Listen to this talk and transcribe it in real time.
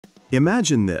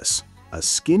Imagine this, a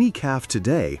skinny calf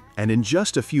today, and in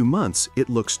just a few months it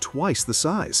looks twice the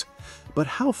size. But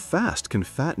how fast can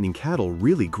fattening cattle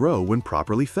really grow when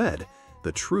properly fed?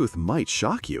 The truth might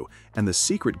shock you, and the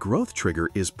secret growth trigger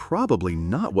is probably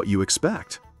not what you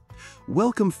expect.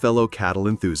 Welcome, fellow cattle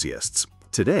enthusiasts.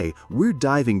 Today, we're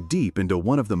diving deep into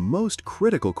one of the most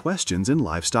critical questions in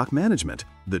livestock management,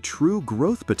 the true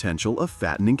growth potential of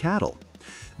fattening cattle.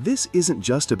 This isn't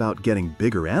just about getting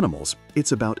bigger animals,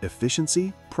 it's about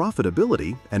efficiency,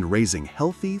 profitability, and raising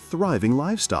healthy, thriving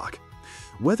livestock.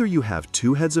 Whether you have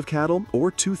 2 heads of cattle or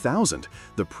 2,000,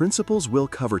 the principles we'll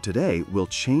cover today will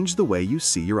change the way you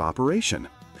see your operation.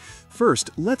 First,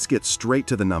 let's get straight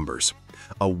to the numbers.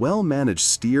 A well-managed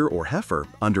steer or heifer,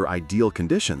 under ideal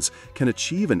conditions, can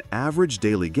achieve an average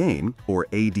daily gain, or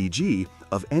ADG,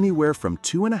 of anywhere from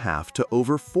 2.5 to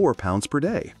over 4 pounds per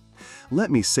day. Let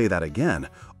me say that again,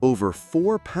 over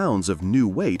 4 pounds of new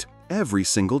weight every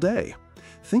single day.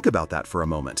 Think about that for a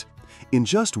moment. In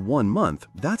just 1 month,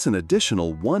 that's an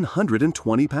additional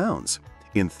 120 pounds.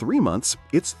 In 3 months,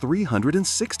 it's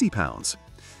 360 pounds.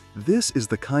 This is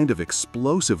the kind of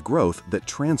explosive growth that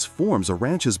transforms a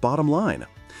ranch's bottom line.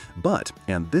 But,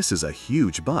 and this is a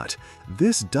huge but,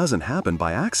 this doesn't happen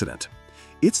by accident.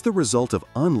 It's the result of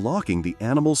unlocking the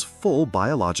animal's full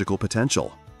biological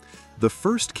potential. The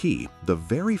first key, the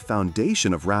very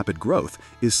foundation of rapid growth,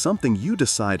 is something you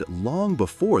decide long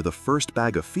before the first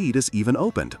bag of feed is even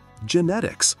opened: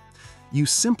 genetics. You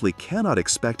simply cannot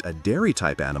expect a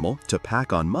dairy-type animal to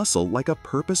pack on muscle like a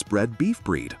purpose-bred beef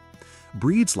breed.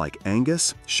 Breeds like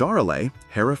Angus, Charolais,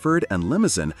 Hereford, and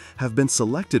Limousin have been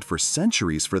selected for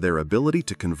centuries for their ability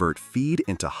to convert feed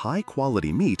into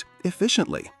high-quality meat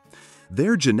efficiently.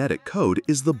 Their genetic code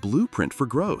is the blueprint for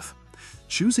growth.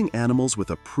 Choosing animals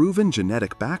with a proven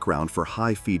genetic background for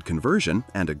high feed conversion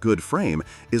and a good frame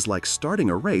is like starting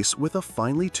a race with a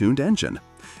finely tuned engine.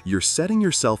 You're setting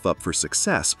yourself up for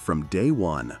success from day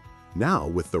one. Now,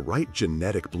 with the right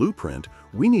genetic blueprint,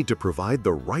 we need to provide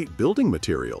the right building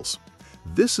materials.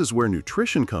 This is where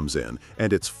nutrition comes in,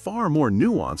 and it's far more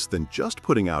nuanced than just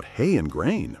putting out hay and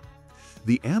grain.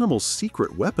 The animal's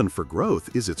secret weapon for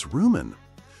growth is its rumen.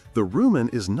 The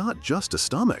rumen is not just a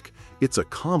stomach, it's a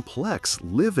complex,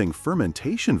 living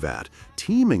fermentation vat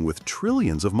teeming with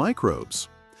trillions of microbes.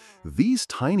 These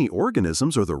tiny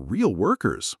organisms are the real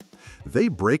workers. They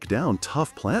break down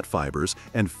tough plant fibers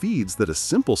and feeds that a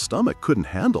simple stomach couldn't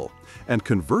handle, and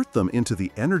convert them into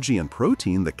the energy and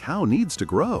protein the cow needs to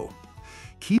grow.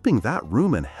 Keeping that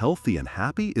rumen healthy and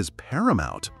happy is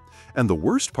paramount. And the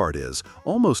worst part is,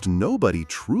 almost nobody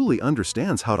truly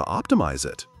understands how to optimize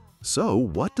it. So,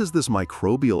 what does this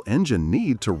microbial engine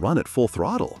need to run at full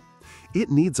throttle? It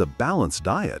needs a balanced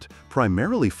diet,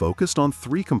 primarily focused on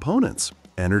 3 components: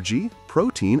 energy,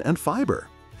 protein, and fiber.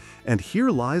 And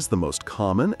here lies the most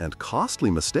common and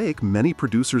costly mistake many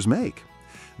producers make.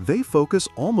 They focus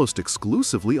almost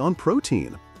exclusively on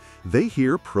protein. They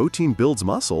hear protein builds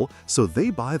muscle, so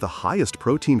they buy the highest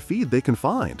protein feed they can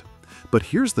find. But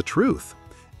here's the truth: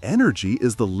 energy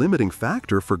is the limiting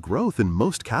factor for growth in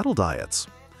most cattle diets.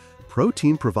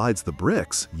 Protein provides the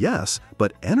bricks, yes,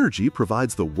 but energy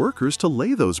provides the workers to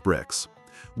lay those bricks.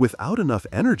 Without enough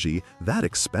energy, that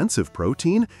expensive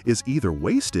protein is either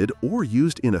wasted or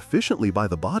used inefficiently by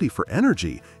the body for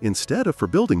energy instead of for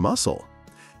building muscle.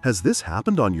 Has this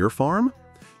happened on your farm?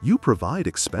 You provide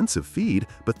expensive feed,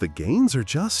 but the gains are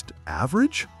just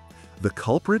average? The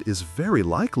culprit is very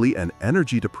likely an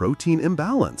energy-to-protein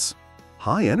imbalance.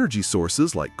 High-energy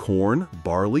sources like corn,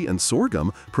 barley, and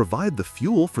sorghum provide the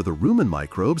fuel for the rumen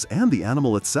microbes and the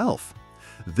animal itself.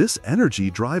 This energy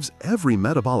drives every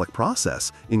metabolic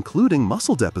process, including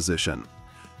muscle deposition.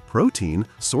 Protein,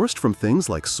 sourced from things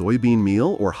like soybean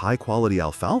meal or high-quality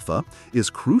alfalfa,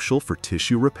 is crucial for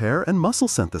tissue repair and muscle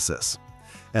synthesis.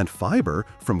 And fiber,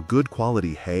 from good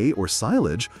quality hay or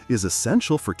silage, is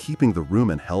essential for keeping the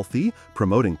rumen healthy,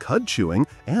 promoting cud chewing,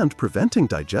 and preventing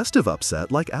digestive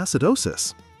upset like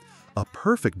acidosis. A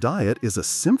perfect diet is a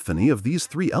symphony of these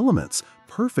 3 elements,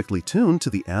 perfectly tuned to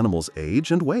the animal's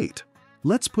age and weight.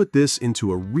 Let's put this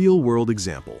into a real-world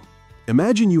example.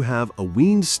 Imagine you have a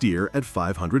weaned steer at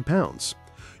 500 pounds.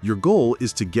 Your goal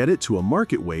is to get it to a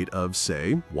market weight of,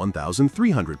 say,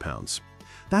 1,300 pounds.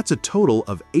 That's a total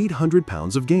of 800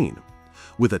 pounds of gain.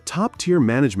 With a top-tier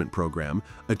management program,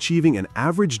 achieving an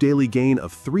average daily gain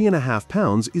of 3.5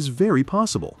 pounds is very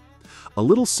possible. A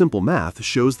little simple math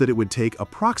shows that it would take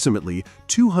approximately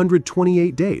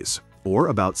 228 days, or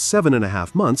about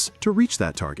 7.5 months, to reach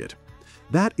that target.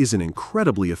 That is an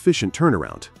incredibly efficient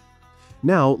turnaround.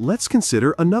 Now, let's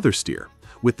consider another steer,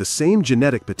 with the same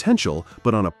genetic potential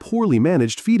but on a poorly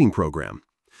managed feeding program.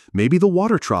 Maybe the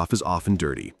water trough is often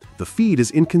dirty, the feed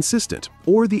is inconsistent,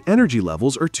 or the energy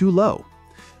levels are too low.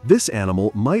 This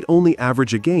animal might only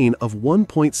average a gain of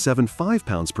 1.75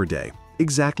 pounds per day,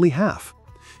 exactly half.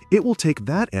 It will take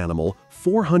that animal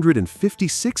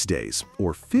 456 days,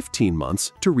 or 15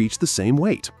 months, to reach the same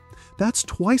weight. That's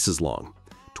twice as long.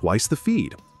 Twice the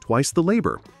feed, twice the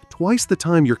labor, twice the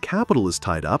time your capital is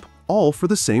tied up, all for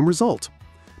the same result.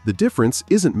 The difference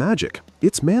isn't magic,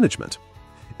 it's management.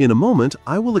 In a moment,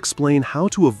 I will explain how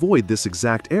to avoid this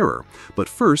exact error, but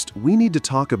first we need to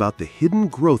talk about the hidden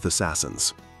growth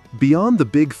assassins. Beyond the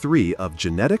big three of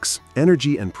genetics,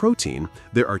 energy, and protein,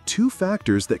 there are two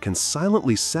factors that can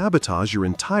silently sabotage your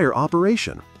entire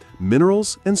operation: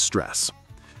 minerals and stress.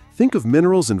 Think of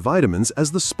minerals and vitamins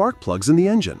as the spark plugs in the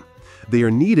engine. They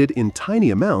are needed in tiny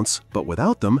amounts, but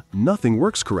without them, nothing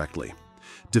works correctly.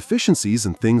 Deficiencies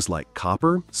in things like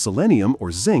copper, selenium,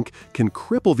 or zinc can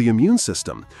cripple the immune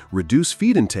system, reduce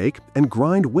feed intake, and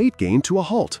grind weight gain to a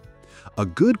halt. A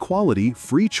good quality,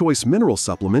 free-choice mineral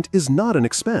supplement is not an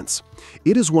expense.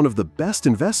 It is one of the best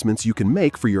investments you can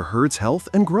make for your herd's health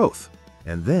and growth.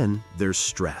 And then there's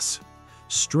stress.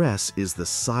 Stress is the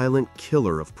silent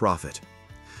killer of profit.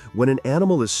 When an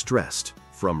animal is stressed,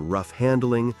 from rough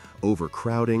handling,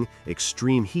 overcrowding,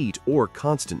 extreme heat, or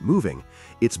constant moving,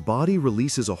 its body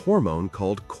releases a hormone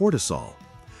called cortisol.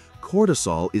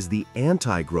 Cortisol is the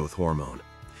anti-growth hormone.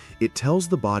 It tells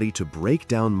the body to break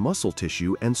down muscle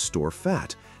tissue and store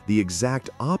fat, the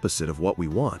exact opposite of what we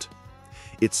want.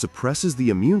 It suppresses the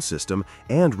immune system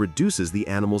and reduces the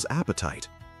animal's appetite.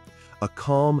 A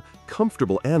calm,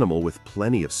 comfortable animal with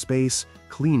plenty of space,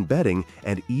 clean bedding,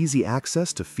 and easy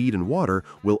access to feed and water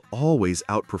will always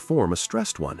outperform a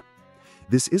stressed one.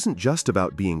 This isn't just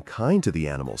about being kind to the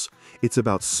animals, it's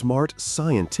about smart,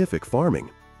 scientific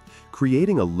farming.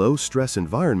 Creating a low-stress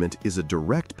environment is a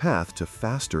direct path to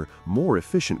faster, more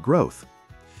efficient growth.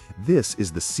 This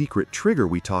is the secret trigger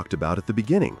we talked about at the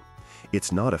beginning.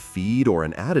 It's not a feed or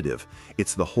an additive,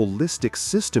 it's the holistic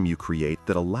system you create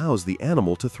that allows the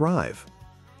animal to thrive.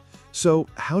 So,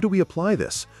 how do we apply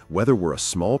this, whether we're a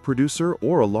small producer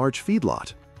or a large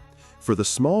feedlot? For the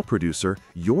small producer,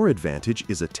 your advantage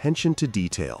is attention to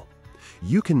detail.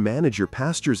 You can manage your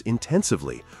pastures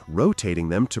intensively, rotating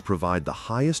them to provide the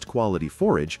highest quality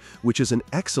forage, which is an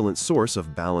excellent source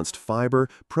of balanced fiber,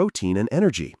 protein, and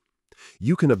energy.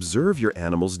 You can observe your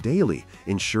animals daily,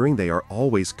 ensuring they are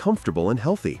always comfortable and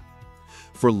healthy.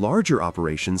 For larger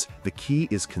operations, the key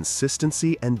is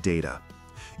consistency and data.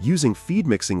 Using feed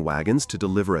mixing wagons to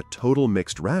deliver a total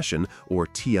mixed ration, or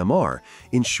TMR,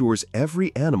 ensures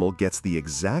every animal gets the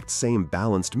exact same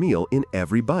balanced meal in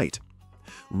every bite.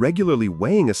 Regularly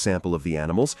weighing a sample of the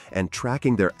animals and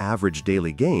tracking their average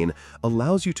daily gain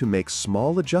allows you to make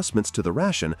small adjustments to the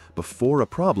ration before a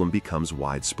problem becomes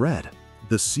widespread.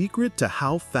 The secret to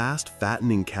how fast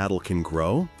fattening cattle can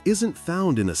grow isn't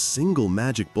found in a single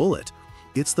magic bullet.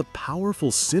 It's the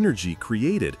powerful synergy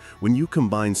created when you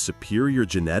combine superior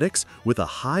genetics with a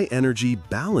high-energy,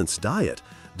 balanced diet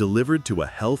delivered to a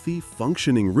healthy,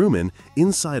 functioning rumen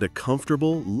inside a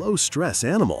comfortable, low-stress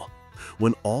animal.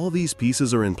 When all these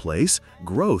pieces are in place,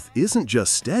 growth isn't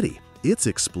just steady, it's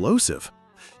explosive.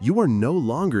 You are no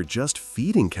longer just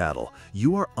feeding cattle,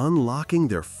 you are unlocking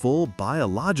their full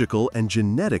biological and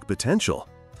genetic potential.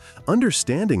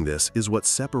 Understanding this is what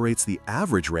separates the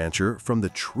average rancher from the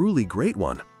truly great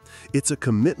one. It's a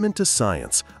commitment to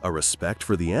science, a respect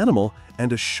for the animal,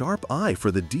 and a sharp eye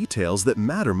for the details that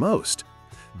matter most.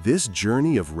 This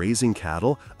journey of raising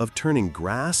cattle, of turning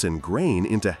grass and grain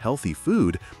into healthy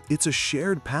food, it's a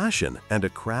shared passion and a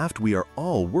craft we are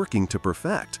all working to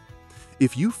perfect.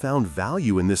 If you found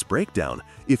value in this breakdown,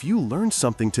 if you learned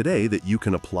something today that you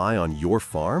can apply on your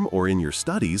farm or in your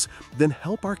studies, then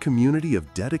help our community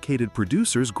of dedicated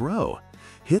producers grow.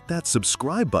 Hit that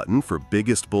subscribe button for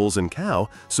Biggest Bulls and Cow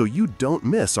so you don't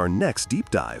miss our next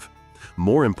deep dive.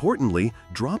 More importantly,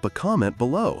 drop a comment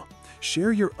below.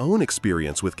 Share your own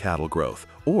experience with cattle growth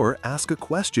or ask a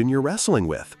question you're wrestling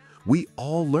with. We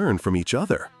all learn from each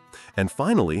other. And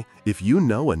finally, if you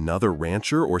know another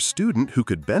rancher or student who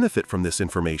could benefit from this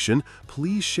information,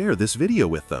 please share this video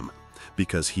with them.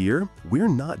 Because here, we're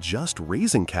not just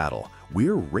raising cattle,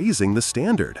 we're raising the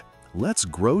standard. Let's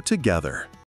grow together.